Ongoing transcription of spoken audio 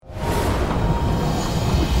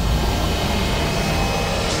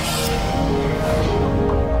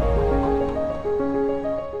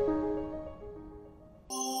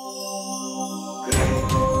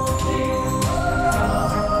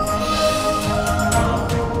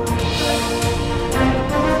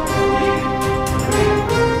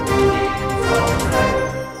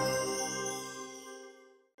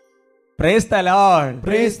Praise the Lord.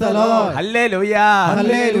 Praise the Lord. Hallelujah.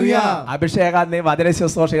 Hallelujah. അഭിഷേകാഗ്നി വചന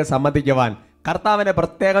ശുശ്രൂഷയെ സംബന്ധിക്കുവാൻ കർത്താവിനെ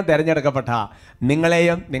പ്രത്യേകം തിരഞ്ഞെടുക്കപ്പെട്ട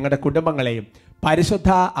നിങ്ങളെയും നിങ്ങളുടെ കുടുംബങ്ങളെയും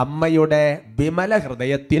പരിശുദ്ധ അമ്മയുടെ വിമല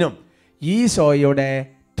ഹൃദയത്തിനും ഈശോയുടെ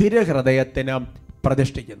തിരുഹൃദയത്തിനും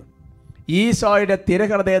പ്രതിഷ്ഠിക്കുന്നു. ഈശോയുടെ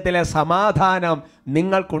തിരുഹൃദയത്തിലെ സമാധാനം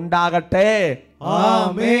നിങ്ങൾക്കുണ്ടാകട്ടെ.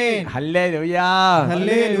 ആമേൻ. ഹല്ലേലൂയാ.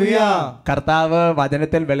 ഹല്ലേലൂയാ. കർത്താവ്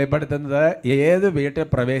വചനത്തിൽ വെളിപ്പെടുത്തുന്നത് ഏത് വീട്ടിൽ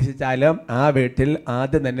പ്രവേശിച്ചാലും ആ വീട്ടിൽ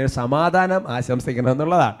ആദ്യം തന്നെ ഒരു സമാധാനം ആശംസിക്കണം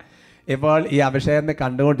എന്നുള്ളതാണ്. ഇപ്പോൾ ഈ അഭിഷേകത്തെ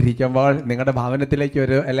കണ്ടുകൊണ്ടിരിക്കുമ്പോൾ നിങ്ങളുടെ ഭവനത്തിലേക്ക്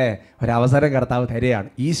ഒരു അവസരം കർത്താവ് തരികയാണ്.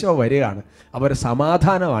 ഈശോ വരികയാണ്. അപ്പോൾ ഒരു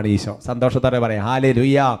സമാധാനമാണ് ഈശോ. സന്തോഷത്തോടെ പറയാം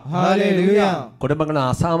ഹല്ലേലൂയാ. ഹല്ലേലൂയാ. കുടുംബങ്ങൾ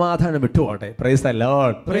അസമാധാനം വിട്ടുപോട്ടെ. Praise the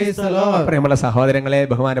lord. Praise the lord. പ്രിയമുള്ള സഹോദരങ്ങളെ,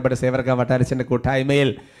 ബഹുമാനപ്പെട്ട സേവക വട്ടാരച്ചൻ്റെ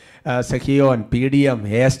കൂട്ടായ്മയിൽ സഖിയോൻ, PDM,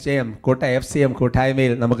 ASJM, FCM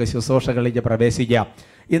കൂട്ടായ്മയിൽ നമുക്ക് ശുശ്രൂഷകളിലേക്ക് പ്രവേശിക്കാം.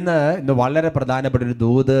 ഇന്ന് വളരെ പ്രധാനപ്പെട്ട ഒരു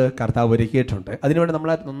ദൂത് കർത്താവ് ഒരുക്കിയിട്ടുണ്ട്. അതിനുവേണ്ടി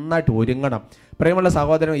നമ്മൾ നന്നായിട്ട് ഒരുങ്ങണം. പ്രിയമുള്ള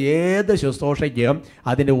സഹോദരൻ, ഏത് ശുശ്രൂഷയ്ക്കും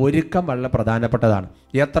അതിൻ്റെ ഒരുക്കം വളരെ പ്രധാനപ്പെട്ടതാണ്.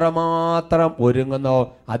 എത്രമാത്രം ഒരുങ്ങുന്നോ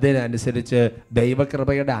അതിനനുസരിച്ച്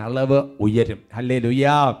ദൈവകൃപയുടെ അളവ് ഉയരും.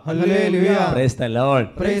 ഹല്ലേലൂയാ. ഹല്ലേലൂയാ. Praise the lord.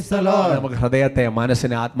 Praise the lord. നമുക്ക് ഹൃദയത്തെ,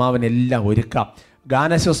 മനസ്സിനെ, ആത്മാവിനെല്ലാം ഒരുക്കാം.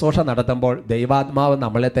 ഗാനശുശ്രൂഷ നടത്തുമ്പോൾ ദൈവാത്മാവ്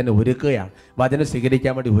നമ്മളെ തന്നെ ഒരുക്കുകയാണ്. വചനം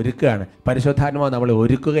സ്വീകരിക്കാൻ വേണ്ടി ഒരുക്കുകയാണ്. പരിശുദ്ധാത്മാവ് നമ്മളെ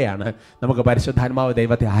ഒരുക്കുകയാണ്. നമുക്ക് പരിശുദ്ധാത്മാവ്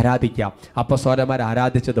ദൈവത്തെ ആരാധിക്കാം. അപ്പസ്തോലന്മാർ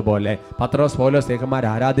ആരാധിച്ചതുപോലെ, പത്രോസ് പൗലോസ് സ്ലീഹന്മാർ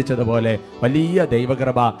ആരാധിച്ചതുപോലെ വലിയ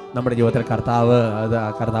ദൈവകൃപ നമ്മുടെ ജീവിതത്തിൽ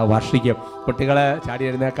കർത്താവ് വർഷിക്കും. കുട്ടികളെ ചാടി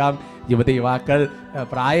എഴുന്നേക്കാം. യുവതിയുവാക്കൾ,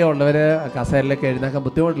 പ്രായമുള്ളവർ കസേരയിലൊക്കെ എഴുന്നേക്കാൻ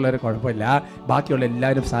ബുദ്ധിമുട്ടുള്ളവർ കുഴപ്പമില്ല. ബാക്കിയുള്ള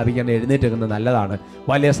എല്ലാവരും സാധിക്കാൻ എഴുന്നേറ്റിരിക്കുന്നത് നല്ലതാണ്.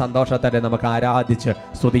 വലിയ സന്തോഷത്തോടെ നമുക്ക് ആരാധിച്ച്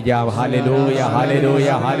സ്തുതിക്കാം. ഹല്ലേലൂയ, ഹല്ലേലൂയ,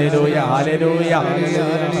 ഹല്ലേലൂയ, ഹല്ലേലൂയ.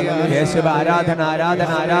 യേശുവേ, ആരാധന, ആരാധന,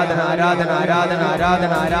 ആരാധന, ആരാധന, ആരാധന,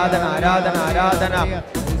 ആരാധന, ആരാധന, ആരാധന, ആരാധന.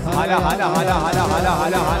 ഹല ഹല ഹല ഹല ഹല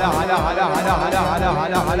ഹല ഹല ഹല ഹല ഹല ഹല ഹല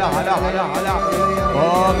ഹല ഹല ഹല ഹല ഹല. ഓ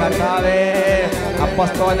കർത്താവേ,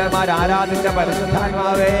 അപ്പസ്തോലന്മാർ ആരാധിച്ച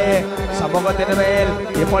പരിശുദ്ധാത്മാവേ, സമൂഹത്തിന് മേൽ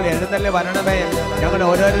ഇപ്പോൾ എഴുന്നള്ളി വരണമേ. ഞങ്ങൾ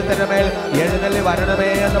ഓരോരുത്തരുടെ മേൽ എഴുന്നള്ളി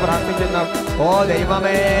വരണമേ എന്ന് പ്രാർത്ഥിക്കുന്നു. ഓ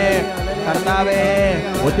ദൈവമേ, കർത്താവേ,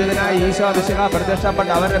 ഉദ്ധിതനായ ഈശോ മിശിഹാ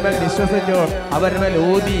പ്രത്യക്ഷപ്പെട്ട് അവരുടെ മേൽ വിശ്വസിച്ചു, അവരുടെ മേൽ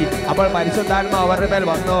ഊതി. അപ്പോൾ പരിശുദ്ധാത്മാവ് അവരുടെ മേൽ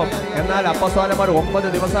വന്നു. എന്നാൽ അപ്പസ്തോലന്മാർ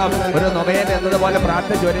 9 ദിവസം ഒരു നൊവേന എന്നതുപോലെ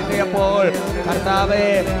പ്രാർത്ഥിച്ചൊരുങ്ങിയപ്പോൾ കർത്താവേ,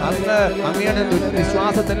 അങ്ങയുടെ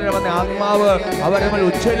വിശ്വാസത്തിൽ വന്ന ആത്മാവ് അവരുടെ മേൽ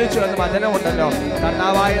ഉച്ചരിച്ചു എന്ന് വചനമുണ്ടല്ലോ.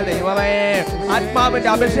 കർത്താവായ ദൈവമേ, ആത്മാവിന്റെ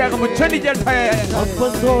അഭിഷേകം ഉച്ചരിക്കട്ടെ.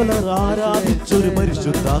 അപ്പസ്തോലർ ആരാധിച്ചൊരു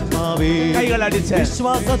പരിശുദ്ധാത്മാവേ, കൈകളടിച്ച്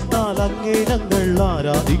വിശ്വാസത്താൽ അങ്ങേ ഞങ്ങൾ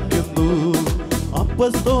ആരാധിക്കുന്നു.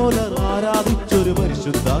 അപ്പസ്തോലർ ആരാധിച്ചൊരു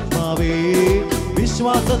പരിശുദ്ധാത്മാവേ,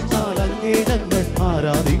 വിശ്വാസത്താൽ അങ്ങേ ഞങ്ങൾ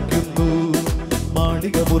ആരാധിക്കുന്നു.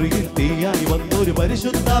 മാളിക മുറിയിൽ തീയായി വന്നൊരു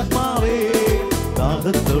പരിശുദ്ധാത്മാവേ,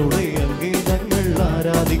 ദാഹത്തോടെ അങ്ങേ ഞങ്ങൾ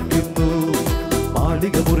ആരാധിക്കുന്നു.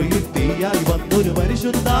 മാളിക മുറിയിൽ തീയായി വന്നൊരു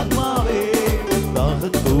പരിശുദ്ധാത്മാവേ,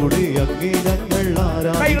 ദാഹത്തോടെ അങ്ങേ ഞങ്ങൾ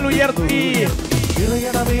ആരാധിക്കുന്നു.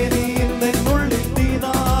 ഇറയണമേ നീ എന്നുള്ളിൽ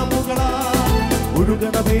തീനാമുകളാ,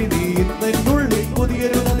 ഒഴുകണമേ നീ എന്നുള്ളിൽ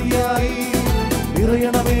പുതിയൊരു നദിയായി.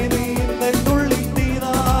 ഇറയണമേ നീ എന്നുള്ളിൽ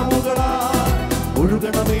തീനാമുകളാ,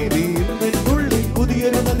 ഒഴുകണമേ നീ എന്നുള്ളിൽ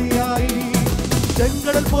പുതിയൊരു നദിയായി.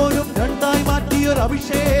 ചെങ്കടൽ പോലും രണ്ടായി മാറ്റിയൊരു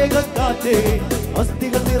അഭിഷേക കാറ്റേ,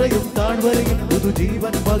 അസ്ഥികൾ നിറയും താഴ്വരയിൽ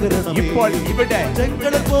പുതുജീവൻ പകരണമേ.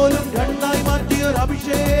 ചെങ്കടൽ പോലും രണ്ടായി മാറ്റിയൊരു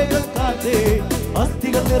അഭിഷേക കാറ്റേ,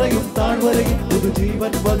 അസ്ഥികൾ നിറയും താഴ്വരയിൽ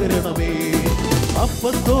പുതുജീവൻ പകരണമേ.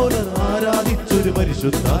 അപ്പസ്തോലർ ആരാധിച്ചൊരു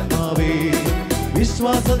പരിശുദ്ധാത്മാവേ,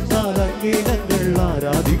 വിശ്വാസത്താൽ അങ്ങേ ഞങ്ങൾ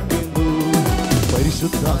ആരാധിക്കുന്നു.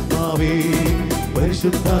 പരിശുദ്ധാത്മാവേ,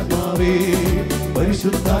 പരിശുദ്ധാത്മാവേ,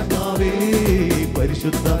 പരിശുദ്ധാത്മാവേ,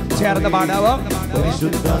 പരിശുദ്ധാത്മാവേ, ചേർന്ന് പാടാവോ?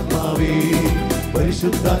 പരിശുദ്ധാത്മാവേ,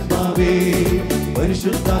 പരിശുദ്ധാത്മാവേ,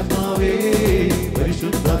 പരിശുദ്ധാത്മാവേ,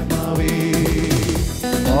 പരിശുദ്ധാത്മാവേ.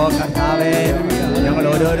 ഓ കർത്താവേ, ഞങ്ങൾ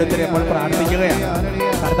ഓരോരുത്തരും ഇപ്പോൾ പ്രാർത്ഥിക്കുകയാണ്.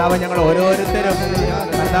 കർത്താവ്, ഞങ്ങൾ ഓരോരുത്തരും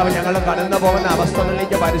കർത്താവ് ഞങ്ങൾ കടന്നു പോകുന്ന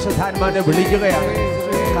അവസ്ഥകളിലേക്ക് പരിശുദ്ധാത്മാവിനെ വിളിക്കുകയാണ്.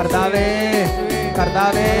 കർത്താവേ,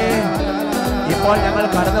 കർത്താവേ, ഇപ്പോൾ ഞങ്ങൾ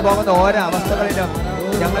കടന്നു പോകുന്ന ഓരോ അവസ്ഥകളിലും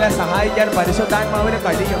ഞങ്ങളെ സഹായിക്കാൻ പരിശുദ്ധാത്മാവിന്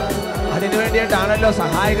കഴിയും. അതിനു വേണ്ടിയിട്ടാണല്ലോ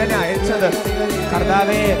സഹായകനെ അയച്ചത്.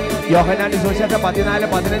 കർത്താവേ, യോഹന്നാന്റെ സുവിശേഷം 14,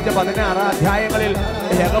 15, 16 അധ്യായങ്ങളിൽ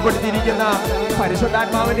രേഖപ്പെടുത്തിയിരിക്കുന്ന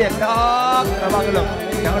പരിശുദ്ധാത്മാവിന്റെ എല്ലാ ക്രമങ്ങളും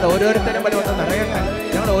ഞങ്ങൾ ഓരോരുത്തരും വന്ന് നിറയട്ടെ.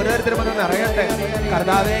 ഞങ്ങൾ ഓരോരുത്തരും വന്ന് നിറയട്ടെ.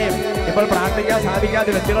 കർത്താവേ, ഇപ്പോൾ പ്രാർത്ഥിക്കാൻ സാധിക്കാത്ത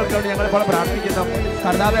വ്യക്തികൾക്ക് വേണ്ടി ഞങ്ങളിപ്പോൾ പ്രാർത്ഥിക്കുന്നു.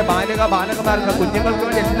 കർത്താവെ, ബാലകന്മാർക്ക്, കുഞ്ഞുങ്ങൾക്ക്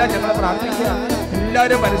വേണ്ടി എല്ലാം ഞങ്ങൾ പ്രാർത്ഥിക്കുക.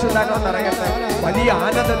 എല്ലാവരും പരിശുദ്ധാത്മാവ് നിറയട്ടെ. വലിയ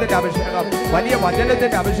ആനന്ദത്തിന്റെ അഭിഷേകം, വലിയ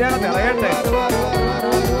വചനത്തിന്റെ അഭിഷേകം നിറയട്ടെ.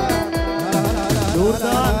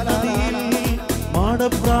 യോർദാൻ നദിയിൽ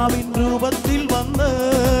മാടപ്രാവിൻ രൂപത്തിൽ വന്ന്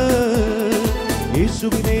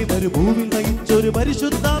യേശുവിനെ മരുഭൂമിയിൽ നയിച്ചൊരു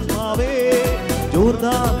പരിശുദ്ധാത്മാവേ,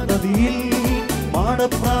 ജോർദാൻ നദിയിൽ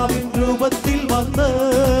മാടപ്രാവിൻ രൂപത്തിൽ വന്ന്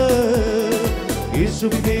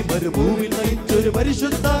യേശുവിനെ മരുഭൂമിയിൽ നയിച്ചൊരു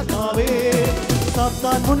പരിശുദ്ധാത്മാവേ,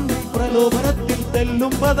 സാത്താൻ മുന്നിൽ പ്രലോഭനത്തിൽ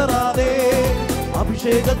തെല്ലും പതറാതെ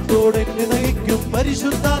അഭിഷേകത്തോടെ നയിക്കും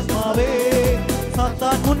പരിശുദ്ധാത്മാവേ,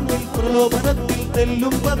 സാത്താൻ മുന്നിൽ പ്രലോഭനത്തിൽ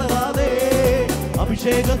തെല്ലും പതറാതെ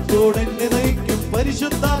അഭിഷേകത്തോടെ നയിക്കും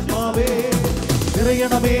പരിശുദ്ധാത്മാവേ,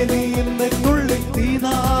 നിറയണമേ നീ എന്നുള്ളിൽ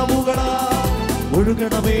തീനാവുകളാ,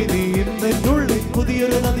 ഒഴുകണമേ നീ എന്നുള്ളിൽ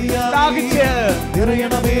പുതിയൊരു നദിയായി,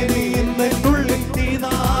 നിറയണമേ നീ എന്നുള്ളിൽ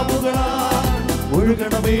തീനാവുകളാ,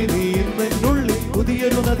 ഒഴുകണമേ നീ എന്നുള്ളിൽ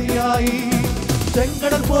പുതിയൊരു നദിയായി,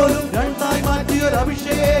 ചെങ്കടൽ പോലും രണ്ടായി മാറ്റിയൊരു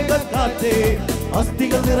അഭിഷേക കാറ്റേ,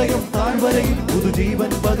 അസ്ഥികൾ നിറയും താഴ്വരയിൽ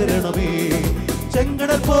പുതുജീവൻ പകരണമേ,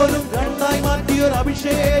 ചെങ്കടൽ പോലും രണ്ടായി മാറ്റിയൊരു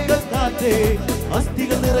അഭിഷേക കാറ്റേ,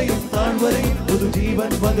 അസ്ഥികൾ നിറയും താഴ്വരയിൽ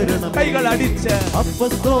പുതുജീവൻ പകരണമേ. കൈകൾ അടിച്ച്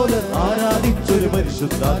അപ്പസ്തോലർ ആരാധിച്ചൊരു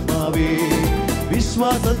പരിശുദ്ധാത്മാവേ,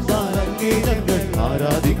 വിശ്വാസത്താൽ അങ്ങേ ഞങ്ങൾ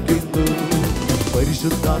ആരാധിക്കുന്നു.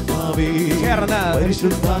 പരിശുദ്ധാത്മാവേ,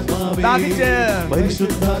 പരിശുദ്ധാത്മാവേ,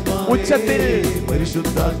 പരിശുദ്ധാത്മാവേ, ഉച്ചത്തിൽ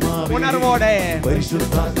പരിശുദ്ധാത്മാവേ, ഉണർവോടെ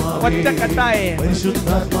പരിശുദ്ധാത്മാവേ, ഒറ്റക്കെട്ടായി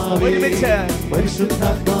പരിശുദ്ധാത്മാവേ, ഒരുമിച്ച്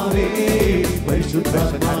പരിശുദ്ധാത്മാവേ,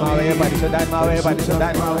 പരിശുദ്ധാത്മാവേ, പരിശുദ്ധാത്മാവേ,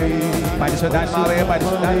 പരിശുദ്ധാത്മാവേ, പരിശുദ്ധാത്മാവേ,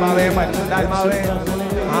 പരിശുദ്ധാത്മാവേ, പരിശുദ്ധാത്മാവേ,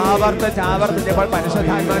 ആവർത്തിച്ചപ്പോൾ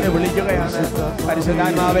പരിശുദ്ധാത്മാവിനെ വിളിക്കുകയാണ്.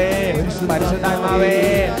 പരിശുദ്ധാത്മാവേ, പരിശുദ്ധാത്മാവേ,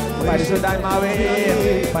 പരിശുദ്ധാത്മാവേ,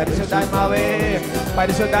 പരിശുദ്ധാത്മാവേ,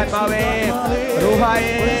 പരിശുദ്ധാത്മാവേ,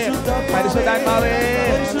 റൂഹായേ, പരിശുദ്ധാത്മാവേ,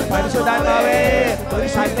 പരിശുദ്ധാത്മാവേ,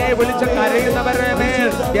 തന്നെ വിളിച്ച് കരയുന്നവരുടെ മേൽ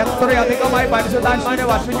എത്രയധികമായി പരിശുദ്ധാത്മാവിനെ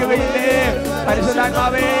വർഷിക്കുകയില്ലേ.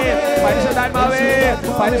 പരിശുദ്ധാത്മാവേ, പരിശുദ്ധാത്മാവേ,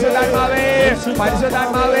 പരിശുദ്ധാത്മാവേ,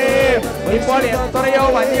 പരിശുദ്ധാത്മാവേ, ഇപ്പോൾ എത്രയോ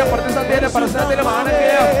വലിയ പ്രതിസന്ധിയുടെ പ്രശ്നത്തിലുമാണെങ്കിൽ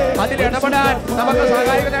അതിൽ ഇടപെടാൻ നമുക്ക്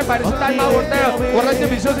സഹായിക്കുന്ന പരിശുദ്ധാത്മാവുണ്ട്. ഉറച്ചു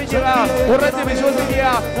വിശ്വസിക്കുക, ഉറച്ചു വിശ്വസിക്കുക,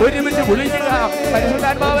 ഒരുമിച്ച് വിളിക്കുക.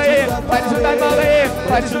 പരിശുദ്ധാത്മാവേ, പരിശുദ്ധാത്മാവേ,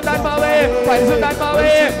 പരിശുദ്ധാത്മാവേ,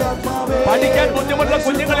 പരിശുദ്ധാത്മാവേ, പഠിക്കാൻ ബുദ്ധിമുട്ടുള്ള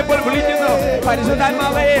കുഞ്ഞുങ്ങൾ ഇപ്പോൾ വിളിക്കുന്നു.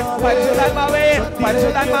 പരിശുദ്ധാത്മാവേ, പരിശുദ്ധാത്മാവേ,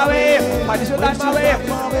 പരിശുദ്ധാത്മാവേ, പരിശുദ്ധാത്മാവേ,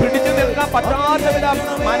 പിടിച്ചു നിൽക്കാൻ പറ്റാത്ത വിധം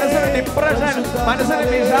മനസ്സിന് ഡിപ്രഷൻ, മനസ്സിന്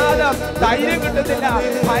വിഷാദം, ധൈര്യം കിട്ടുന്നില്ല,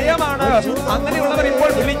 ഭയമാണ്. അങ്ങനെയുള്ളവർ ഇപ്പോൾ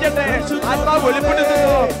വിളിക്കട്ടെ. ആത്മാവ്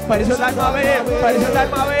വെളിപ്പെടുത്തുന്നു. പരിശുദ്ധാത്മാവേ,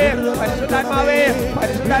 പരിശുദ്ധാത്മാവേ, പരിശുദ്ധാത്മാവേ,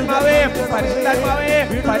 പരിശുദ്ധാത്മാവേ, പരിശുദ്ധാത്മാവേ,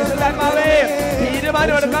 പരിശുദ്ധാത്മാവേ,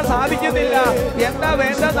 തീരുമാനമെടുക്കാൻ സാധിക്കുന്നില്ല, എന്താ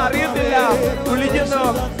വേണ്ടെന്ന് അറിയത്തില്ല, വിളിക്കുന്നു.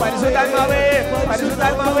 പരിശുദ്ധാത്മാവേ,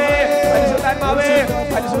 പരിശുദ്ധാത്മാവേ, പരിശുദ്ധാത്മാവേ,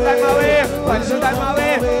 പരിശുദ്ധാത്മാവേ, പരിശുദ്ധാത്മാവേ,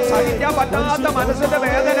 സഹിക്കാൻ പറ്റാത്ത മനസ്സിന്റെ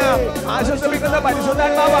വേദന ആശ്വസിപ്പിക്കുന്ന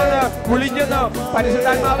പരിശുദ്ധാത്മാവാണ്. വിളിക്കുന്നു.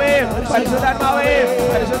 പരിശുദ്ധാത്മാവേ, പരിശുദ്ധാത്മാവേ,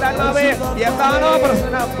 പരിശുദ്ധാത്മാവേ, എന്താണോ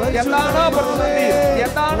പ്രശ്നം, എന്താണോ പ്രതിസന്ധി,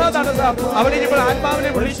 എന്താണോ തടസ്സം, അവിടെ ഇപ്പോൾ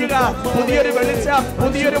ആത്മാവിനെ വിളിക്കുക. പുതിയൊരു വെളിച്ചം,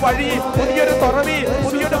 പുതിയൊരു വഴി, പുതിയൊരു തുറവി,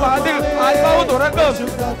 പുതിയൊരു വാതിൽ ആത്മാവ് തുറക്കും.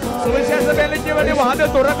 സുവിശേഷ വേലയ്ക്ക് വേണ്ടി വാതിൽ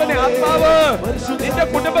തുറക്കുന്ന ആത്മാവ് നിന്റെ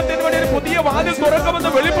കുടുംബത്തിന് വേണ്ടി ഒരു പുതിയ വാതിൽ തുറക്കുമെന്ന്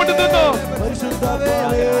വെളിപ്പെടുത്തുന്നു.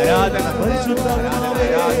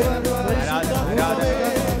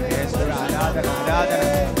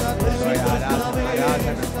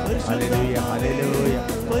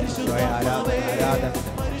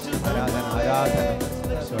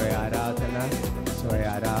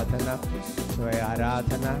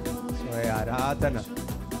 ആരാധന, ആരാധന.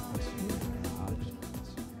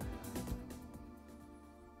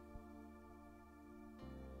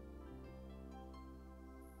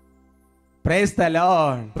 Praise the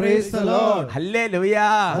Lord. Praise the Lord.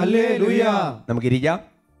 Hallelujah. Hallelujah. നമുക്കിരിക്കാം.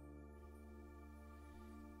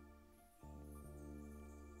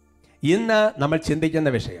 ഇന്ന് നമ്മൾ ചിന്തിക്കുന്ന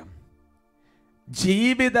വിഷയം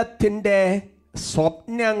ജീവിതത്തിൻ്റെ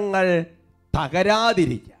സ്വപ്നങ്ങൾ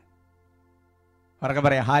തകരാതിരിക്കാൻ. അവർക്ക്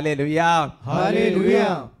പറയാം ഹല്ലേലൂയ. ഹല്ലേലൂയ.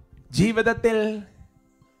 ജീവിതത്തിൽ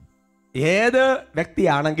ഏത്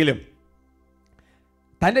വ്യക്തിയാണെങ്കിലും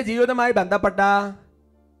തൻ്റെ ജീവിതവുമായി ബന്ധപ്പെട്ട,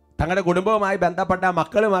 തങ്ങളുടെ കുടുംബവുമായി ബന്ധപ്പെട്ട,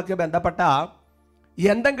 മക്കളുമായി ബന്ധപ്പെട്ട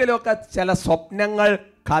എന്തെങ്കിലുമൊക്കെ ചില സ്വപ്നങ്ങൾ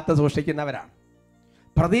കാത്തു സൂക്ഷിക്കുന്നവരാണ്,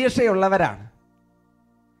 പ്രതീക്ഷയുള്ളവരാണ്.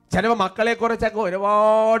 ചിലപ്പോൾ മക്കളെക്കുറിച്ചൊക്കെ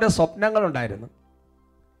ഒരുപാട് സ്വപ്നങ്ങളുണ്ടായിരുന്നു.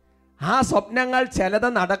 ആ സ്വപ്നങ്ങൾ ചിലത്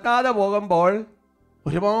നടക്കാതെ പോകുമ്പോൾ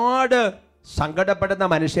ഒരുപാട് സങ്കടപ്പെടുന്ന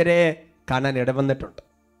മനുഷ്യരെ കാണാൻ ഇടവന്നിട്ടുണ്ട്.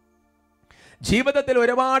 ജീവിതത്തിൽ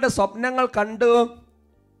ഒരുപാട് സ്വപ്നങ്ങൾ കണ്ടു,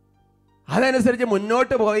 അതനുസരിച്ച്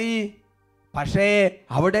മുന്നോട്ട് പോയി, പക്ഷേ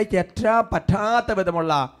അവിടേക്ക് എത്താൻ പറ്റാത്ത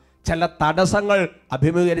വിധമുള്ള ചില തടസ്സങ്ങൾ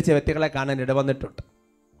അഭിമുഖീകരിച്ച വ്യക്തികളെ കാണാൻ ഇടവന്നിട്ടുണ്ട്.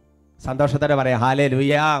 സന്തോഷത്തോടെ പറയാം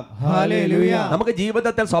ഹല്ലേലൂയ. ഹല്ലേലൂയ. നമുക്ക്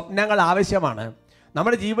ജീവിതത്തിൽ സ്വപ്നങ്ങൾ ആവശ്യമാണ്.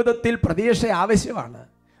 നമ്മുടെ ജീവിതത്തിൽ പ്രതീക്ഷ ആവശ്യമാണ്.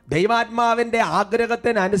 ദൈവാത്മാവിൻ്റെ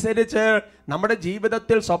ആഗ്രഹത്തിനനുസരിച്ച് നമ്മുടെ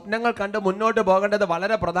ജീവിതത്തിൽ സ്വപ്നങ്ങൾ കണ്ട് മുന്നോട്ട് പോകേണ്ടത്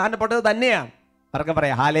വളരെ പ്രധാനപ്പെട്ടത് തന്നെയാണ്. അവർക്ക്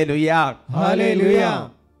പറയാം ഹല്ലേലൂയ, ഹല്ലേലൂയ.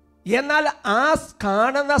 എന്നാൽ ആ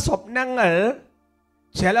കാണുന്ന സ്വപ്നങ്ങൾ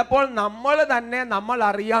ചിലപ്പോൾ നമ്മൾ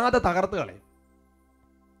അറിയാതെ തകർത്ത് കളയും.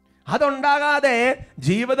 അതുണ്ടാകാതെ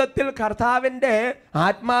ജീവിതത്തിൽ കർത്താവിൻ്റെ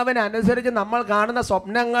ആത്മാവിനനുസരിച്ച് നമ്മൾ കാണുന്ന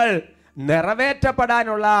സ്വപ്നങ്ങൾ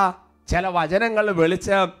നിറവേറ്റപ്പെടാനുള്ള ചില വചനങ്ങൾ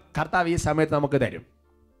വെളിച്ചം കർത്താവ് ഈ സമയത്ത് നമുക്ക് തരും.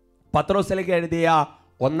 പത്രോസിലേക്ക് എഴുതിയ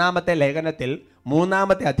 1-ാമത്തെ ലേഖനത്തിൽ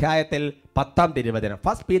 3-ാമത്തെ അധ്യായത്തിൽ 10-ാം തിരുവചനം,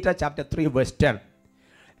 1 Peter chapter 3 verse 10,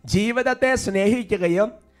 ജീവിതത്തെ സ്നേഹിക്കുകയും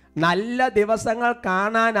നല്ല ദിവസങ്ങൾ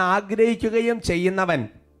കാണാൻ ആഗ്രഹിക്കുകയും ചെയ്യുന്നവൻ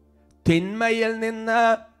തിന്മയിൽ നിന്ന്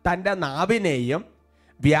തൻ്റെ നാവിനെയും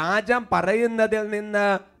വ്യാജം പറയുന്നതിൽ നിന്ന്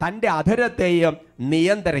തൻ്റെ അധരത്തെയും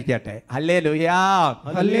നിയന്ത്രിക്കട്ടെ. Hallelujah,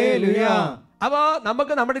 hallelujah. അപ്പോൾ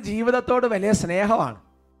നമുക്ക് നമ്മുടെ ജീവിതത്തോട് വലിയ സ്നേഹമാണ്.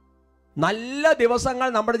 നല്ല ദിവസങ്ങൾ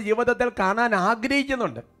നമ്മുടെ ജീവിതത്തിൽ കാണാൻ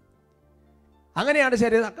ആഗ്രഹിക്കുന്നുണ്ട്. അങ്ങനെയാണ്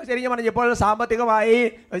ശരിക്കും പറഞ്ഞാൽ ഇപ്പോൾ സാമ്പത്തികമായി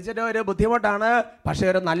വെച്ചിട്ട് ഒരു ബുദ്ധിമുട്ടാണ്. പക്ഷേ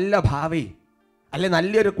ഒരു നല്ല ഭാവി, അല്ലെ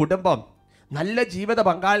നല്ലൊരു കുടുംബം, നല്ല ജീവിത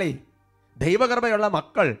പങ്കാളി, ദൈവകൃപയുള്ള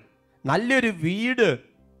മക്കൾ, നല്ലൊരു വീട്,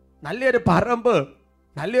 നല്ലൊരു പറമ്പ്,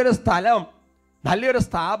 നല്ലൊരു സ്ഥലം, നല്ലൊരു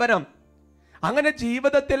സ്ഥാപനം, അങ്ങനെ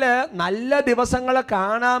ജീവിതത്തിൽ നല്ല ദിവസങ്ങൾ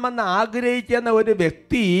കാണാമെന്ന് ആഗ്രഹിക്കുന്ന ഒരു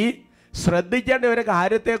വ്യക്തി ശ്രദ്ധിക്കേണ്ട ഒരു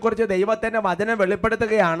കാര്യത്തെക്കുറിച്ച് ദൈവത്തിൻ്റെ വചനം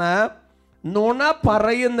വെളിപ്പെടുത്തുകയാണ്. നുണ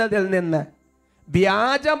പറയുന്നതിൽ നിന്ന്,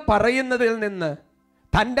 വ്യാജം പറയുന്നതിൽ നിന്ന്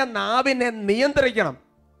തൻ്റെ നാവിനെ നിയന്ത്രിക്കണം,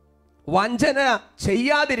 വഞ്ചന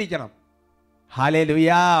ചെയ്യാതിരിക്കണം.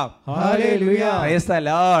 ഹല്ലേലൂയ, ഹല്ലേലൂയ. Praise the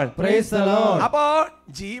lord, praise the lord. അപ്പോൾ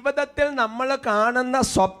ജീവിതത്തിൽ നമ്മൾ കാണുന്ന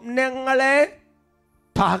സ്വപ്നങ്ങളെ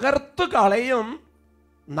തകർത്തു കളയും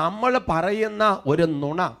നമ്മൾ പറയുന്ന ഒരു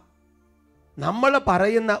നുണ, നമ്മൾ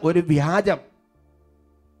പറയുന്ന ഒരു വ്യാജം.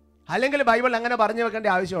 അല്ലെങ്കിൽ ബൈബിൾ അങ്ങനെ പറഞ്ഞു വെക്കേണ്ട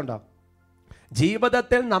ആവശ്യമുണ്ടോ?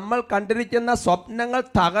 ജീവിതത്തിൽ നമ്മൾ കണ്ടിരിക്കുന്ന സ്വപ്നങ്ങൾ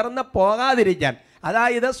തകർന്ന് പോകാതിരിക്കാൻ,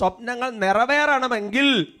 അതായത് സ്വപ്നങ്ങൾ നിറവേറണമെങ്കിൽ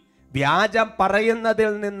വ്യാജം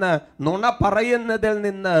പറയുന്നതിൽ നിന്ന്, നുണ പറയുന്നതിൽ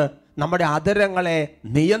നിന്ന് നമ്മുടെ അധരങ്ങളെ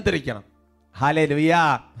നിയന്ത്രിക്കണം. Hallelujah,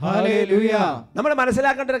 hallelujah. നമ്മൾ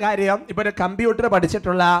മനസ്സിലാക്കേണ്ട ഒരു കാര്യം, ഇപ്പോൾ ഒരു കമ്പ്യൂട്ടർ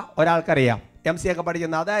പഠിച്ചിട്ടുള്ള ഒരാൾക്കറിയാം, MC ഒക്കെ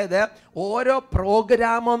പഠിക്കുന്ന, അതായത് ഓരോ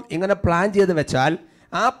പ്രോഗ്രാമും ഇങ്ങനെ പ്ലാൻ ചെയ്ത് വെച്ചാൽ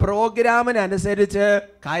ആ പ്രോഗ്രാമിനനുസരിച്ച്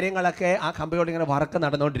കാര്യങ്ങളൊക്കെ ആ കമ്പ്യൂട്ടർ ഇങ്ങനെ വർക്ക്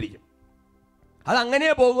നടന്നുകൊണ്ടിരിക്കും.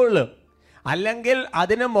 അതങ്ങനെ പോകുള്ളൂ. അല്ലെങ്കിൽ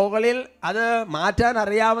അതിന് മുകളിൽ അത് മാറ്റാൻ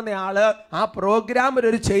അറിയാവുന്ന ആള് ആ പ്രോഗ്രാമിൽ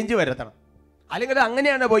ഒരു ചേഞ്ച് വരുത്തണം. അല്ലെങ്കിൽ അത്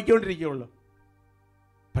അങ്ങനെയാണ് പോയിക്കൊണ്ടിരിക്കുകയുള്ളൂ.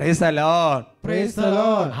 Price the lord, praise the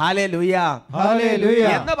Lord. Hallelujah, hallelujah.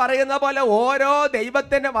 എന്ന് പറയുന്ന പോലെ ഓരോ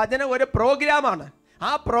ദൈവത്തിന്റെ വചനം ഒരു പ്രോഗ്രാമാണ്.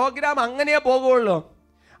 ആ പ്രോഗ്രാം അങ്ങനെ പോകുള്ളൂ.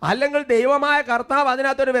 അല്ലെങ്കിൽ ദൈവമായ കർത്താവ്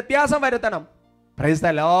അതിനകത്തൊരു വ്യത്യാസം വരുത്തണം. Price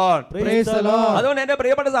the lord, praise the Lord. അതുകൊണ്ട് എൻ്റെ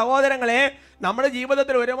പ്രിയപ്പെട്ട സഹോദരങ്ങളെ, നമ്മുടെ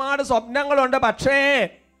ജീവിതത്തിൽ ഒരുപാട് സ്വപ്നങ്ങളുണ്ട്. പക്ഷേ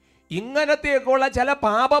ഇങ്ങനത്തെയൊക്കെയുള്ള ചില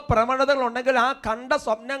പാപ പ്രവണതകൾ ഉണ്ടെങ്കിൽ ആ കണ്ട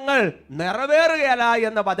സ്വപ്നങ്ങൾ നിറവേറുകയല്ല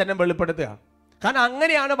എന്ന് വചനം വെളിപ്പെടുത്തുക. കാരണം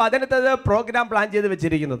അങ്ങനെയാണ് വചനത്തിൽ പ്രോഗ്രാം പ്ലാൻ ചെയ്ത്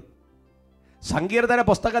വെച്ചിരിക്കുന്നത്. സങ്കീർത്തന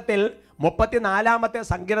പുസ്തകത്തിൽ 34-ാമത്തെ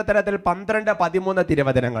സങ്കീർത്തനത്തിൽ 12-13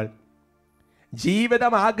 തിരുവചനങ്ങൾ,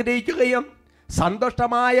 ജീവിതം ആഗ്രഹിക്കുകയും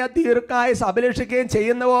സന്തുഷ്ടമായ ദീർഘായുസ്സ് അഭിലഷിക്കുകയും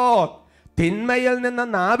ചെയ്യുന്നവോ തിന്മയിൽ നിന്ന്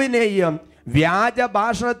നാവിനെയും വ്യാജ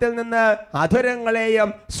ഭാഷണത്തിൽ നിന്ന് അധരങ്ങളെയും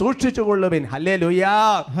സൂക്ഷിച്ചുകൊള്ളുവിൻ. Hallelujah,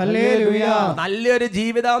 hallelujah. നല്ലൊരു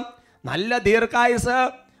ജീവിതം, നല്ല ദീർഘായുസ്,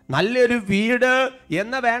 നല്ലൊരു വീട്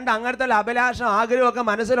എന്ന് വേണ്ട അങ്ങനത്തെ അഭിലാഷം ആഗ്രഹമൊക്കെ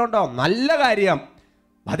മനസ്സിലുണ്ടോ? നല്ല കാര്യം.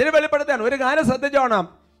 അതിന് വെളിപ്പെടുത്താൻ ഒരു കാര്യം ശ്രദ്ധിച്ചോണം.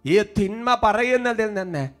 ഈ തിന്മ പറയുന്നതിൽ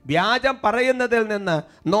നിന്ന്, വ്യാജം പറയുന്നതിൽ നിന്ന്,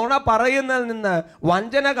 നുണ പറയുന്നതിൽ നിന്ന്,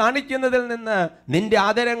 വഞ്ചന കാണിക്കുന്നതിൽ നിന്ന് നിന്റെ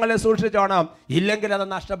ആദരങ്ങളെ സൂക്ഷിച്ചോണം. ഇല്ലെങ്കിൽ അത്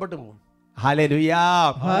നഷ്ടപ്പെട്ടു പോകും. Hallelujah,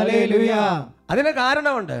 hallelujah. അതിന്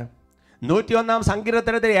കാരണമുണ്ട്. 101-ാം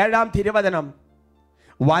സങ്കീർത്തനത്തിൽ 7-ാം തിരുവചനം,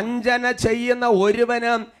 വഞ്ചന ചെയ്യുന്ന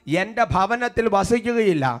ഒരുവനും എൻ്റെ ഭവനത്തിൽ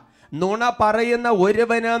വസിക്കുകയില്ല, നുണ പറയുന്ന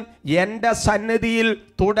ഒരുവനും എൻ്റെ സന്നിധിയിൽ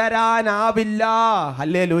തുടരാനാവില്ല.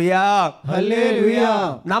 Hallelujah, hallelujah.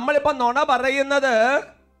 നമ്മളിപ്പോൾ നുണ പറയുന്നത്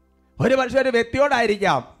ഒരു പക്ഷേ ഒരു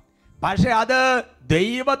വ്യക്തിയോടായിരിക്കാം, പക്ഷെ അത്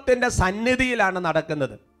ദൈവത്തിൻ്റെ സന്നിധിയിലാണ്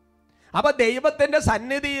നടക്കുന്നത്. അപ്പൊ ദൈവത്തിൻ്റെ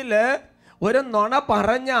സന്നിധിയിൽ ഒരു നുണ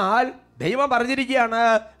പറഞ്ഞാൽ ദൈവം പറഞ്ഞിരിക്കുകയാണ്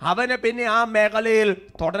അവനെ പിന്നെ ആ മേഖലയിൽ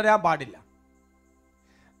തുടരാൻ പാടില്ല.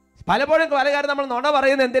 പലപ്പോഴും പല കാര്യം നമ്മൾ നുണ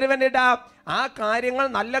പറയുന്നത് എന്തിനു വേണ്ടിയിട്ടാ? ആ കാര്യങ്ങൾ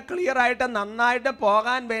നല്ല ക്ലിയർ ആയിട്ട് നന്നായിട്ട്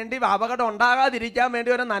പോകാൻ വേണ്ടി, അപകടം ഉണ്ടാകാതിരിക്കാൻ വേണ്ടി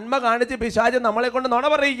ഒരു നന്മ കാണിച്ച് പിശാച് നമ്മളെ കൊണ്ട് നുണ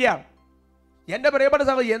പറയിക്കുകയാണ്. എൻ്റെ പ്രിയപ്പെട്ട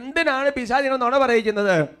സഹോദരൻ, എന്തിനാണ് പിശാചിനെ നുണ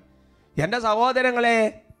പറയിക്കുന്നത്? എൻ്റെ സഹോദരങ്ങളെ,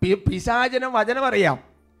 പിശാചിനും വചനം അറിയാം.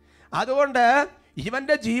 അതുകൊണ്ട്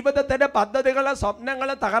ഇവന്റെ ജീവിതത്തിന്റെ പദ്ധതികളും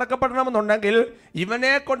സ്വപ്നങ്ങളും തകർക്കപ്പെടണമെന്നുണ്ടെങ്കിൽ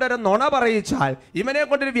ഇവനെ കൊണ്ടൊരു നുണ പറയിച്ചാൽ, ഇവനെ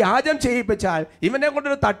കൊണ്ടൊരു വ്യാജം ചെയ്യിപ്പിച്ചാൽ, ഇവനെ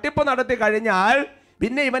കൊണ്ടൊരു തട്ടിപ്പ് നടത്തി കഴിഞ്ഞാൽ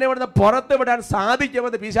പിന്നെ ഇവനെ ഇവിടുന്ന് പുറത്ത് വിടാൻ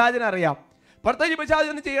സാധിക്കുമെന്ന് പിശാചിനറിയാം. പ്രത്യേകിച്ച്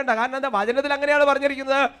പിശാചൊന്നും ചെയ്യേണ്ട. കാരണം എന്താ, വചനത്തിൽ അങ്ങനെയാണ്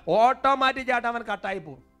പറഞ്ഞിരിക്കുന്നത്, ഓട്ടോമാറ്റിക് ആയിട്ട് അവൻ കട്ടായി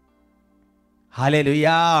പോകും.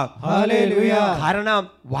 ഹല്ലേലൂയാ, ഹല്ലേലൂയ. കാരണം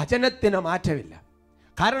വചനത്തിന് മാറ്റമില്ല.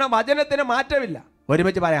 കാരണം വചനത്തിന് മാറ്റമില്ല.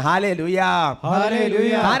 ഒരുമിച്ച് പറയാം, ഹല്ലേലൂയാ,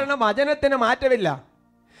 ഹല്ലേലൂയ. കാരണം വചനത്തിന് മാറ്റമില്ല.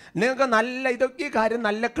 നിങ്ങൾക്ക് നല്ല ഇതൊക്കെ ഈ കാര്യം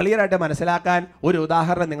നല്ല ക്ലിയർ ആയിട്ട് മനസ്സിലാക്കാൻ ഒരു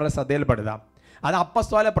ഉദാഹരണം നിങ്ങൾ ശ്രദ്ധയിൽപ്പെടുത്താം. അത്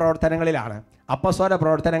അപ്പസ്തോല പ്രവർത്തനങ്ങളിലാണ്. അപ്പസ്തോല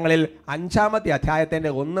പ്രവർത്തനങ്ങളിൽ 5-ാമത്തെ അധ്യായത്തിൻ്റെ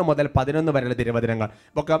 1 മുതൽ 11 വരെയുള്ള തിരുവചനങ്ങൾ.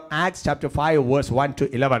 Book of acts chapter 5 verse 1 to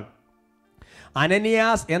 11.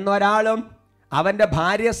 Ananias എന്നൊരാളും അവൻ്റെ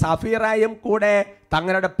ഭാര്യ സഫീറയും കൂടെ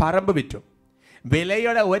തങ്ങളുടെ പറമ്പ് വിറ്റു.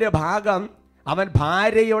 വിലയുടെ ഒരു ഭാഗം അവൻ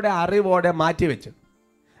ഭാര്യയുടെ അറിവോടെ മാറ്റിവെച്ചു.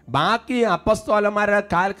 ബാക്കി അപ്പസ്തോലന്മാരുടെ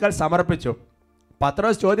കാൽക്കൽ സമർപ്പിച്ചു.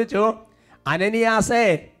 പത്രോസ് ചോദിച്ചു, അനനിയാസേ,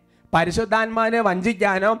 പരിശുദ്ധാത്മാവിനെ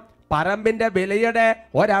വഞ്ചിക്കാനും പറമ്പിൻ്റെ വിലയുടെ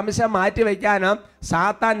ഒരംശം മാറ്റിവെക്കാനും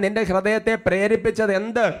സാത്താൻ നിന്റെ ഹൃദയത്തെ പ്രേരിപ്പിച്ചത്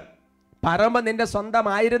എന്ത്? പറമ്പ് നിന്റെ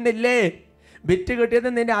സ്വന്തമായിരുന്നില്ലേ? വിറ്റ് കിട്ടിയത്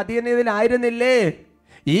നിന്റെ അധീനതയിലായിരുന്നില്ലേ?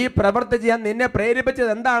 ഈ പ്രവൃത്തി ചെയ്യാൻ നിന്നെ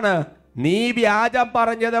പ്രേരിപ്പിച്ചത് എന്താണ്? നീ വ്യാജം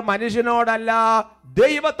പറഞ്ഞത് മനുഷ്യനോടല്ല,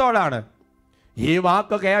 ദൈവത്തോടാണ്. ഈ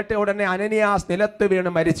വാക്ക് കേട്ട ഉടനെ അനനിയാസ് നിലത്ത് വീണ്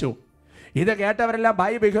മരിച്ചു. ഇത് കേട്ടവരെല്ലാം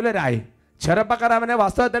ഭയവിഹുലരായി. ചെറുപ്പക്കാർ അവനെ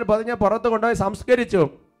വസ്ത്രത്തിൽ പൊതിഞ്ഞ് പുറത്ത് കൊണ്ടുപോയി സംസ്കരിച്ചു.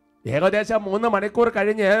 ഏകദേശം 3 മണിക്കൂർ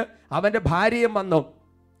കഴിഞ്ഞ് അവൻ്റെ ഭാര്യയും വന്നു.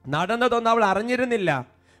 നടന്നതൊന്നും അവൾ അറിഞ്ഞിരുന്നില്ല.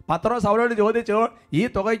 പത്രോസ് അവളോട് ചോദിച്ചു, ഈ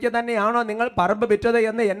തുകയ്ക്ക് തന്നെയാണോ നിങ്ങൾ പറമ്പ് വിറ്റത്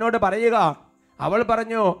എന്ന് എന്നോട് പറയുക. അവൾ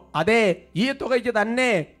പറഞ്ഞു, അതെ, ഈ തുകയ്ക്ക്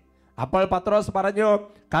തന്നെ. അപ്പോൾ പത്രോസ് പറഞ്ഞു,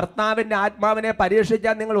 കർത്താവിൻ്റെ ആത്മാവിനെ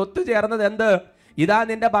പരീക്ഷിക്കാൻ നിങ്ങൾ ഒത്തുചേർന്നത് എന്ത്? ഇതാ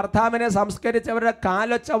നിന്റെ ഭർത്താവിനെ സംസ്കരിച്ചവരുടെ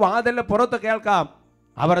കാലൊച്ച വാതിലിന് പുറത്ത് കേൾക്കാം.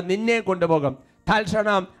 അവർ നിന്നെ കൊണ്ടുപോകും.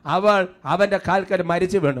 തൽക്ഷണം അവൾ അവൻ്റെ കാൽക്കൽ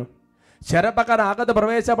മരിച്ചു വീണു. ചെറുപ്പക്കാർ അകത്ത്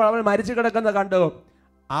പ്രവേശിച്ചപ്പോൾ അവൾ മരിച്ചു കിടക്കുന്നത് കണ്ടു.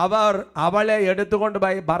 അവർ അവളെ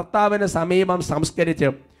എടുത്തുകൊണ്ടുപോയി ഭർത്താവിന് സമീപം സംസ്കരിച്ചു.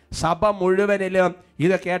 സഭ മുഴുവനിലും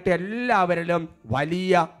ഇത് കേട്ട് എല്ലാവരിലും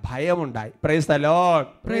വലിയ ഭയമുണ്ടായി. Praise the lord,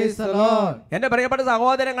 praise the lord. എൻ്റെ പ്രിയപ്പെട്ട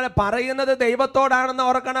സഹോദരങ്ങളെ, പറയുന്നത് ദൈവത്തോടാണെന്ന്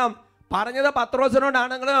ഓർക്കണം. പറഞ്ഞത്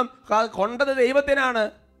പത്രോസിനോടാണെങ്കിലും കൊണ്ടത് ദൈവത്തിനാണ്.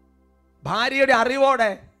 ഭാര്യയുടെ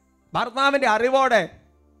അറിവോടെ, ഭർത്താവിൻ്റെ അറിവോടെ.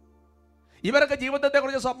 ഇവർക്ക്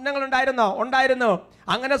ജീവിതത്തെക്കുറിച്ച് സ്വപ്നങ്ങൾ ഉണ്ടായിരുന്നു.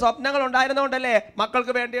 അങ്ങനെ സ്വപ്നങ്ങൾ ഉണ്ടായിരുന്നതുകൊണ്ടല്ലേ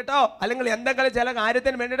മക്കൾക്ക് വേണ്ടിയിട്ടോ അല്ലെങ്കിൽ എന്തെങ്കിലും ചില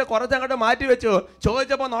കാര്യത്തിന് വേണ്ടിയിട്ട് കുറച്ചങ്ങോട്ട് മാറ്റിവെച്ചു.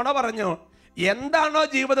 ചോദിച്ചപ്പോൾ നുണ പറഞ്ഞു. എന്താണോ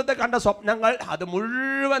ജീവിതത്തിൽ കണ്ട സ്വപ്നങ്ങൾ അത്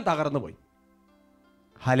മുഴുവൻ തകർന്നുപോയി.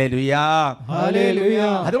 ഹല്ലേലൂയാ, ഹല്ലേലൂയ.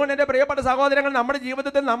 അതുകൊണ്ട് എൻ്റെ പ്രിയപ്പെട്ട സഹോദരങ്ങൾ, നമ്മുടെ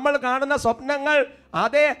ജീവിതത്തിൽ നമ്മൾ കാണുന്ന സ്വപ്നങ്ങൾ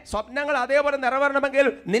അതേപോലെ നിറവേറണമെങ്കിൽ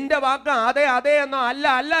നിന്റെ വാക്ക് അതെ അതെ എന്നോ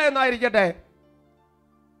അല്ല എന്നോ ആയിരിക്കട്ടെ.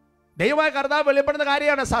 ദൈവമായ കർത്താവ് വെളിപ്പെടുന്ന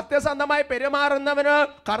കാര്യമാണ്. സത്യസന്ധമായി പെരുമാറുന്നവന്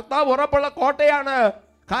കർത്താവ് ഉറപ്പുള്ള കോട്ടയാണ്.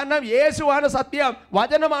 കാരണം യേശുവാണ് സത്യം,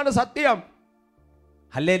 വചനമാണ് സത്യം.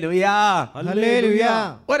 ഹല്ലേലൂയാ, ഹല്ലേലൂയ.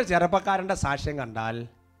 ഒരു ചെറുപ്പക്കാരൻ്റെ സാക്ഷ്യം കണ്ടാൽ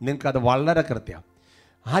നിങ്ങൾക്കത് വളരെ കൃത്യം.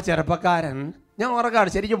 ആ ചെറുപ്പക്കാരൻ, ഞാൻ ഉറക്കാണ്,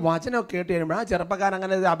 ശരിക്കും വചനമൊക്കെ കേട്ട് കഴിയുമ്പോൾ ആ ചെറുപ്പക്കാരൻ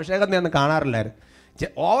അങ്ങനെ അഭിഷേകത്തെ ഒന്നും കാണാറില്ലായിരുന്നു.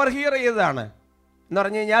 ഓവർ ഹിയർ ചെയ്തതാണ് എന്ന്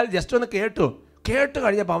പറഞ്ഞു കഴിഞ്ഞാൽ ജസ്റ്റ് ഒന്ന് കേട്ട്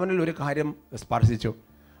കഴിഞ്ഞപ്പോൾ അവനിൽ ഒരു കാര്യം സ്പർശിച്ചു.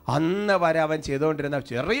 അന്ന് വരെ അവൻ ചെയ്തുകൊണ്ടിരുന്ന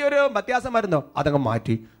ചെറിയൊരു വ്യത്യാസം വരുന്നു, അതങ്ങ്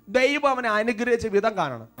മാറ്റി. ദൈവം അവനെ അനുഗ്രഹിച്ച വിധം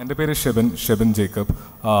കാണണം. എൻ്റെ പേര് Shebin Jacob.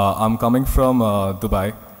 I'm coming from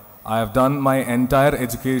Dubai. I have done my entire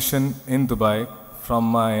education in Dubai, from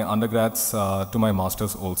my undergrads to my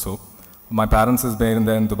masters also. My parents has been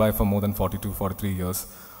there in Dubai for more than 43 years.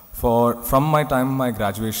 From my time of my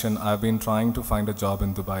graduation, I have been trying to find a job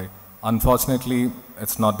in Dubai. Unfortunately,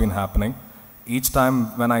 it's not been happening. Each time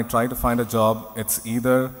when I try to find a job, it's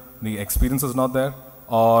either the experience is not there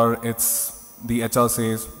or it's the HR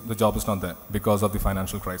says the job is not there because of the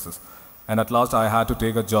financial crisis. And at last I had to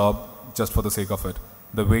take a job just for the sake of it.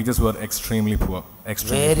 The wages were extremely poor.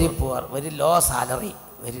 Very poor, very low salary.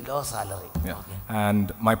 Yeah. Okay. And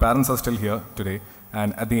my parents are still here today. And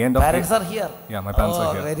at the end of Parents are here? Yeah, my parents are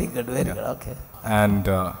here. Very good, very good, okay. And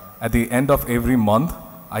at the end of every month,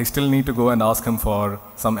 I still need to go and ask him for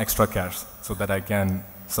some extra cash so that I can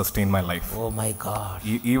sustain my life. Oh my God.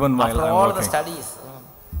 Even while After I'm all working. the studies.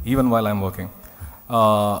 Even while I'm working.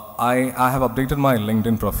 I have updated my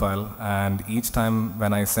LinkedIn profile, and each time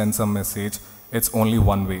when I send some message, it's only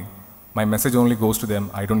one way. My message only goes to them.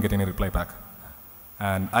 I don't get any reply back.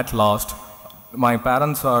 And at last, my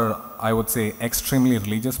parents are, I would say, extremely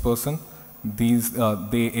religious person.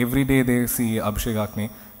 They every day they see Abhishek Akne,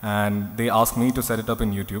 and they ask me to set it up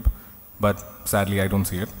in YouTube, but sadly I don't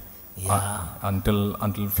see it. Yeah. Until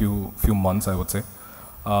few months, I would say.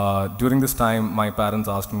 During this time, my parents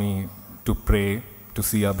asked me to pray, to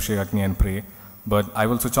see Abhishek Akne and pray. But I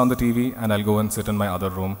will switch on the TV and I'll go and sit in my other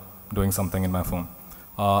room doing something in my phone.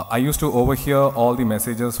 I used to overhear all the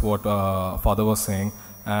messages what Father was saying,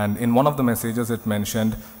 and in one of the messages it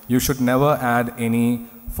mentioned you should never add any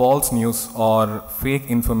false news or fake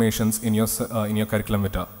informations in your curriculum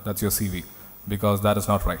vitae, that's your CV, because that is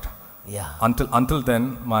not right. Yeah. Until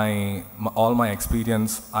then, all my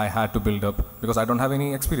experience I had to build up because I don't have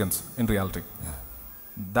any experience in reality.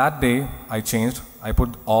 That day I changed. I put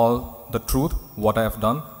all the truth, what I have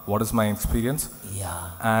done, what is my experience, Yeah.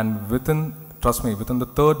 and trust me, within the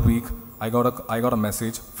third week, I got a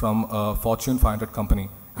message from a Fortune 500 company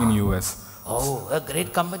in US. Oh, a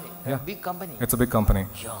great company. Yeah. A big company. It's a big company.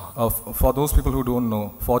 Yeah. For those people who don't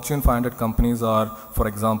know, Fortune 500 companies are, for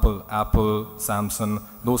example, Apple, Samsung,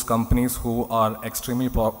 those companies who are extremely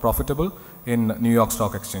profitable in New York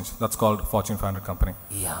Stock Exchange. That's called Fortune 500 company.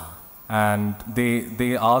 Yeah. And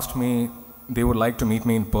they asked me, they would like to meet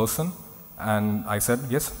me in person, and I said,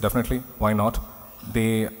 yes, definitely, why not?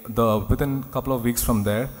 Within a couple of weeks from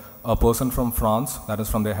there, a person from France, that is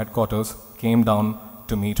from their headquarters, came down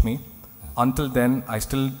to meet me. Until then, I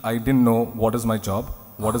didn't know what is my job,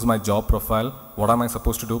 what is my job profile, what am I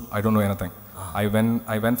supposed to do, I don't know anything. I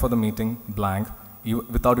went for the meeting blank,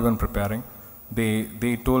 without even preparing.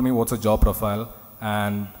 They told me what's a job profile,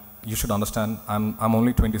 and you should understand, I'm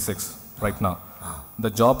only 26 right now. The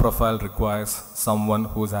job profile requires someone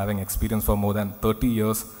who is having experience for more than 30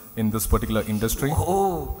 years in this particular industry.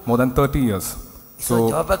 Oh. More than 30 years. So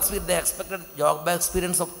they expected job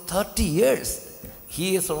experience of 30 years.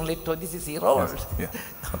 He is only 26-year-old. Yes, yeah.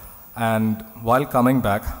 And while coming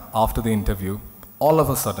back after the interview, all of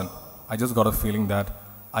a sudden, I just got a feeling that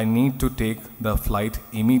I need to take the flight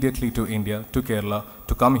immediately to India, to Kerala,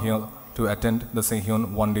 to come here to attend the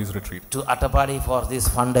Sehyun 1 day's retreat. To Attapadi for this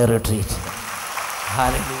fun-day retreat.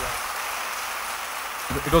 Hallelujah.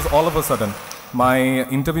 It was all of a sudden. My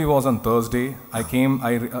interview was on Thursday.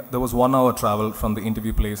 There was 1 hour travel from the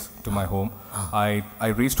interview place to my home. I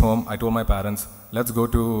reached home. I told my parents, let's go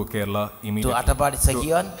to Kerala immediately. To Attapadi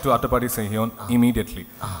Sehyun? To Attapadi Sehyun immediately.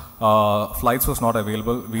 Flights was not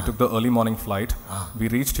available. We took the early morning flight. We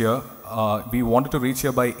reached here. We wanted to reach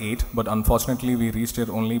here by 8, but unfortunately we reached here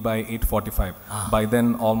only by 8:45. By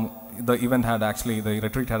then, the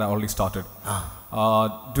retreat had already started.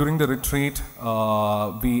 During the retreat,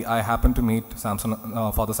 I happened to meet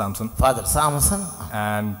Father Samson. Father Samson?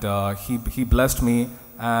 And he blessed me.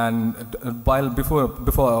 And before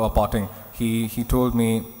our parting, he told me,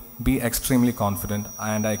 be extremely confident,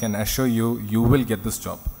 and I can assure you, you will get this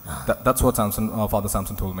job. That's what Father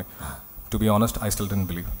Samson told me. To be honest, I still didn't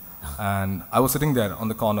believe. And I was sitting there on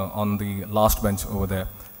the corner, on the last bench over there.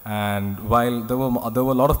 And while there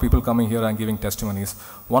were a lot of people coming here and giving testimonies,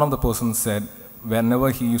 one of the persons said, whenever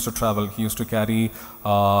he used to travel, he used to carry The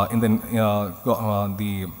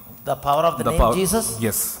power of the name Jesus?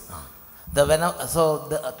 Yes.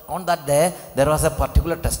 On that day, there was a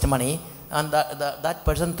particular testimony, and that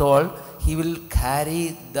person told he will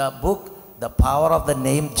carry the book, The Power of the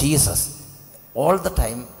Name Jesus, all the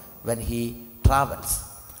time when he travels.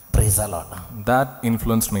 Praise the Lord. That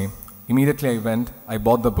influenced me. Immediately I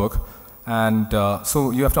bought the book, and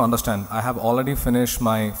so you have to understand, I have already finished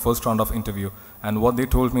my first round of interview, and what they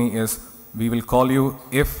told me is, we will call you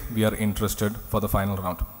if we are interested for the final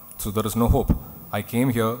round. So there is no hope. I came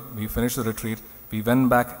here, we finished the retreat, we went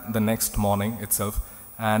back the next morning itself,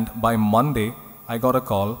 and by Monday, I got a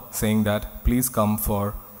call saying that, please come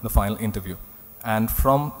for the final interview. And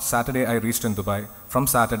from Saturday, I reached in Dubai. From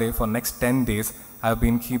Saturday, for next 10 days, I've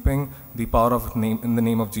been keeping the Power of Name in the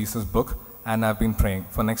Name of Jesus book, and I've been praying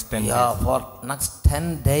for next 10 days. Yeah, for next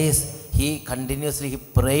 10 days, he continuously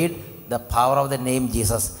prayed the power of the name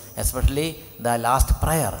Jesus, especially the last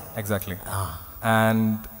prayer. Exactly.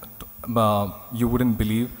 And you wouldn't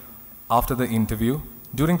believe, after the interview,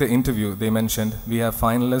 during the interview, they mentioned we have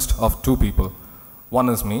finalists of 2 people. One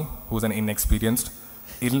is me, who's an inexperienced,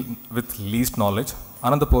 with least knowledge.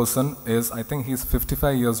 Another person is, I think he's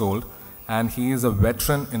 55 years old, and he is a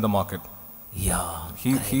veteran in the market. Yeah.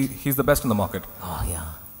 He's the best in the market. Oh, yeah.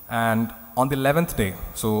 And on the 11th day,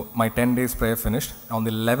 so my 10 days prayer finished, on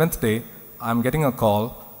the 11th day, I'm getting a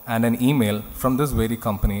call and an email from this very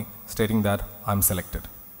company stating that I'm selected.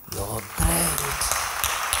 You're great.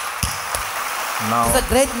 Now, It's a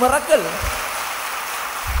great miracle.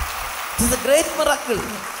 It's a great miracle.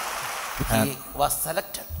 He was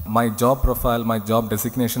selected. my job profile, my job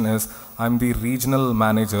designation is, I'm the regional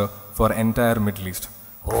manager for entire Middle East.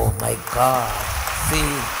 Oh my God. See,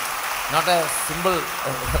 not a simple,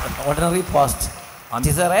 ordinary post. It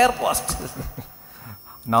is a rare post.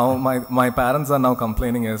 Now my parents are now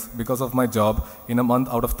complaining is, because of my job, in a month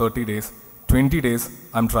out of 30 days, 20 days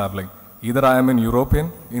I'm traveling. Either I am in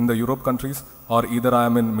the Europe countries, or either I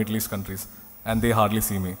am in Middle East countries, and they hardly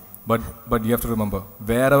see me. But you have to remember,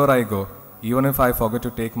 wherever I go, even if I forget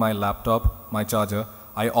to take my laptop, my charger,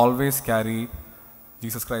 I always carry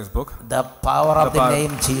Jesus Christ book. The power of the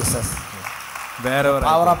name Jesus. Wherever the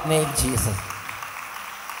power of name Jesus.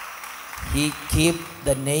 He keep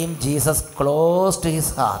the name Jesus close to his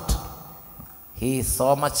heart. He is so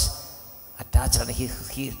much attached, and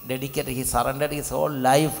he dedicated, he surrendered his whole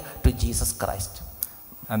life to Jesus Christ.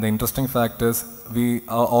 And the interesting fact is,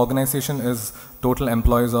 our organization is total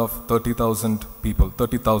employees of 30,000 people,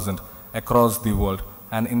 30,000 across the world.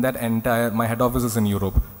 And in that my head office is in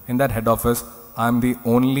Europe. In that head office, I'm the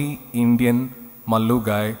only Indian Mallu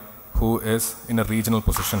guy who is in a regional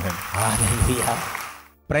position here. Hallelujah.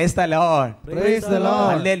 Praise the Lord. Praise the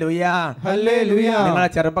Lord. Hallelujah. Hallelujah. നിങ്ങളെ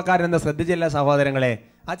ചെറുപ്പക്കാരെന്ന് ശ്രദ്ധിച്ചില്ല സഹോദരങ്ങളെ?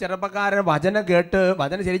 ആ ചെറുപ്പക്കാരൻ വചനം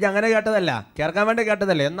ശരിക്കും അങ്ങനെ കേട്ടതല്ല, കേൾക്കാൻ വേണ്ടി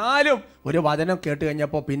കേട്ടതല്ല. എന്നാലും ഒരു വചനം കേട്ട്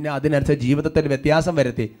കഴിഞ്ഞപ്പോൾ പിന്നെ അതിനനുസരിച്ച് ജീവിതത്തിൽ വ്യത്യാസം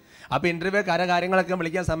വരുത്തി. അപ്പോൾ ഇൻ്റർവ്യൂ കാര്യങ്ങളൊക്കെ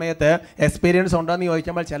വിളിക്കുന്ന സമയത്ത് എക്സ്പീരിയൻസ് ഉണ്ടോയെന്ന്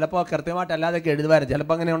ചോദിക്കുമ്പോൾ ചിലപ്പോൾ കൃത്യമായിട്ടല്ലാതൊക്കെ എഴുതുമായിരുന്നു,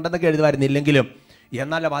 ചിലപ്പോൾ അങ്ങനെ ഉണ്ടെന്നൊക്കെ എഴുതുമായിരുന്നില്ലെങ്കിലും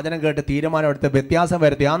എന്നാൽ വചനം കേട്ട് തീരുമാനമെടുത്ത് വ്യത്യാസം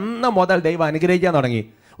വരുത്തി. അന്ന് മുതൽ ദൈവം അനുഗ്രഹിക്കാൻ തുടങ്ങി.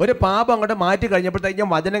 ഒരു പാപം അങ്ങോട്ട് മാറ്റി കഴിഞ്ഞപ്പോഴത്തേക്കും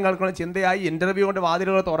വചനം കേൾക്കണം ചിന്തയായി. ഇൻ്റർവ്യൂ കൊണ്ട്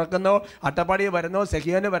വാതിലുകൾ തുറക്കുന്നു, അട്ടപ്പാടി വരുന്നു,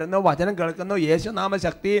 സെഹിയോന് വരുന്നു, വചനം കേൾക്കുന്നു, യേശുനാമ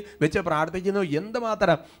ശക്തി വെച്ച് പ്രാർത്ഥിക്കുന്നു.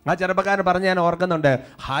 എന്തുമാത്രം ആ ചെറുപ്പക്കാരൻ പറഞ്ഞ് ഞാൻ ഓർക്കുന്നുണ്ട്.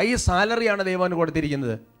 ഹൈ സാലറിയാണ് ദൈവം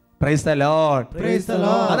കൊടുത്തിരിക്കുന്നത്. Praise the Lord. Praise the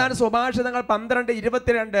Lord. അതാണ് സുഭാഷിതങ്ങൾ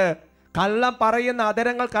 12:22. കള്ളം പറയുന്ന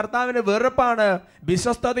അധരങ്ങൾ കർത്താവിന് വെറുപ്പാണ്,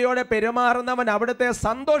 വിശ്വസ്തയോടെ പെരുമാറുന്നവൻ അവിടുത്തെ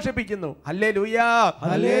സന്തോഷിപ്പിക്കുന്നു. ഹല്ലേലൂയാ.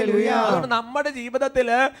 ഹല്ലേലൂയ. അതുകൊണ്ട് നമ്മുടെ ജീവിതത്തിൽ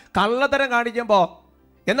കള്ളത്തരം കാണിക്കുമ്പോൾ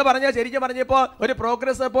എന്ന് പറഞ്ഞാൽ ശരിക്കും പറഞ്ഞപ്പോൾ ഒരു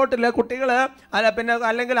പ്രോഗ്രസ് റിപ്പോർട്ടിൽ കുട്ടികൾ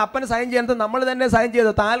അല്ലെങ്കിൽ അപ്പൻ സൈൻ ചെയ്യുന്നത് നമ്മൾ തന്നെ സൈൻ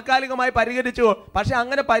ചെയ്തു, താൽക്കാലികമായി പരിഹരിച്ചു. പക്ഷെ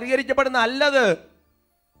അങ്ങനെ പരിഹരിക്കപ്പെടുന്ന അല്ലത്.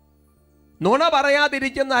 നുണ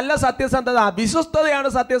പറയാതിരിക്കുന്ന അല്ല സത്യസന്ധത, വിശ്വസ്തതയാണ്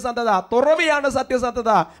സത്യസന്ധത, തുറവിയാണ്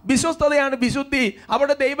സത്യസന്ധത, വിശ്വസ്തതയാണ് വിശുദ്ധി.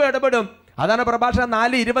 അവിടെ ദൈവം ഇടപെടും. അതാണ് പ്രഭാഷണം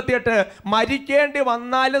 4:28. മരിക്കേണ്ടി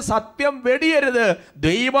വന്നാലും സത്യം വെടിയരുത്,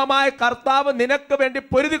 ദൈവമായ കർത്താവ് നിനക്ക് വേണ്ടി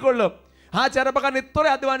പൊരുതിക്കൊള്ളും. ആ ചെറുപ്പക്കാരൻ ഇത്ര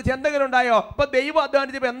അധ്വാനിച്ച് എന്തെങ്കിലും ഉണ്ടായോ? അപ്പൊ ദൈവം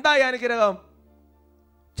അധ്വാനിച്ചപ്പോൾ എന്തായി അനുഗ്രഹം?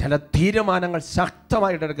 ചില തീരുമാനങ്ങൾ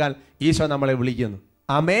ശക്തമായിട്ടെടുക്കാൻ ഈശോ നമ്മളെ വിളിക്കുന്നു.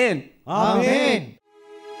 ആമേൻ. ആമേൻ.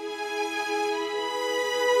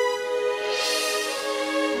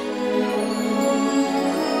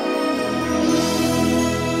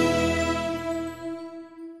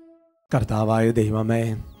 കർത്താവായ ദൈവമേ,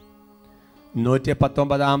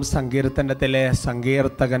 119-ാം സങ്കീർത്തനത്തിലെ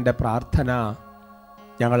സങ്കീർത്തകന്റെ പ്രാർത്ഥന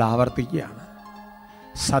ഞങ്ങൾ ആവർത്തിക്കുകയാണ്.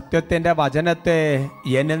 സത്യത്തിൻ്റെ വചനത്തെ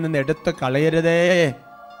എന്നിൽ നിന്ന് എടുത്ത് കളയരുതേ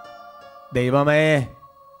ദൈവമേ.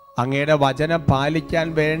 അങ്ങയുടെ വചനം പാലിക്കാൻ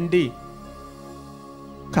വേണ്ടി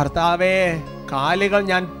കർത്താവേ, കാലുകൾ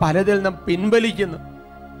ഞാൻ പലതിൽ നിന്നും പിൻവലിക്കുന്നു.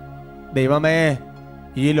 ദൈവമേ,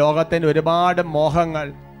 ഈ ലോകത്തിന് ഒരുപാട് മോഹങ്ങൾ,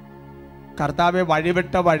 കർത്താവെ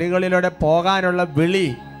വഴിവിട്ട വഴികളിലൂടെ പോകാനുള്ള വിളി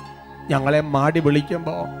ഞങ്ങളെ മാടി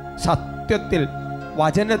വിളിക്കുമ്പോൾ സത്യത്തിൽ,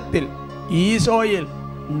 വചനത്തിൽ, ഈശോയിൽ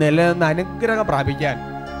നിലനിന്ന് അനുഗ്രഹം പ്രാപിക്കാൻ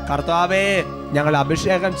കർത്താവേ ഞങ്ങൾ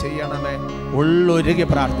അഭിഷേകം ചെയ്യണമേ. ഉള്ളൊരുകി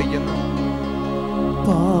പ്രാർത്ഥിക്കുന്നു.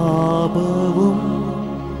 പാപവും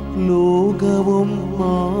ലോകവും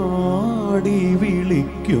മാടി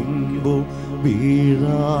വിളിക്കുമ്പോൾ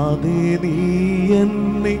വീഴാതെ നീ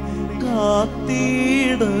എന്നെ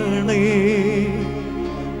കാത്തിടണേ.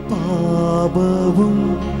 പാപവും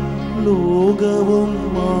ലോകവും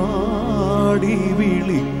മാടി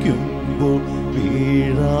വിളിക്കുമ്പോൾ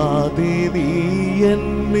വീഴാതെ നീ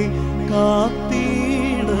എന്നെ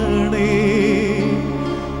കാത്തിടണേ.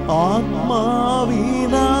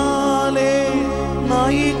 ആത്മാവിനാലെ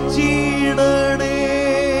നയിച്ചിടണേ.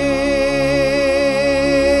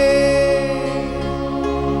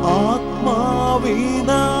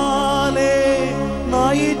 ആത്മാവിനാലെ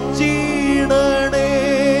നയിച്ചിടണേ.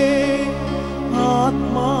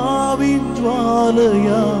 ആത്മാവിൻ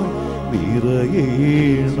ജ്വാലയാ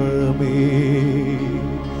നിറയേണമേ.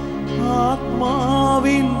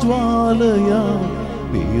 ആത്മാവിൻ ജ്വാലയാ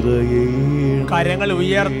നിറയേണമേ. കരങ്ങൾ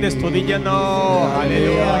ഉയർത്തി സ്തുതിക്കുന്നു.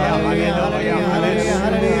 ഹല്ലേലൂയ, ഹല്ലേലൂയ, ഹല്ലേലൂയ.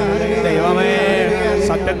 ദൈവമേ,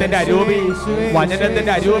 സത്യത്തിന്റെ അരൂപി,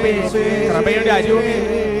 വചനത്തിന്റെ അരൂപി, കൃപയുടെ അരൂപി,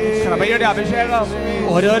 കൃപയുടെ അഭിഷേകം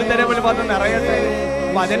ഓരോരുത്തരെ മുന്നിൽ വന്ന് നിറയട്ടെ.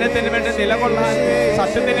 വചനത്തിന് വേണ്ടി നിലകൊള്ളാൻ,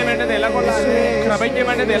 സത്യത്തിന് വേണ്ടി നിലകൊള്ളാൻ, കൃപയ്ക്ക്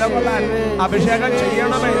വേണ്ടി നിലകൊള്ളാൻ അഭിഷേകം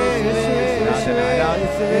ചെയ്യണമേ. ആരാധന, ആരാധന,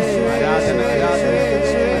 ആരാധന, ആരാധന,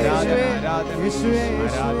 ആരാധന,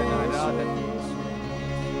 ആരാധന, ആരാധന.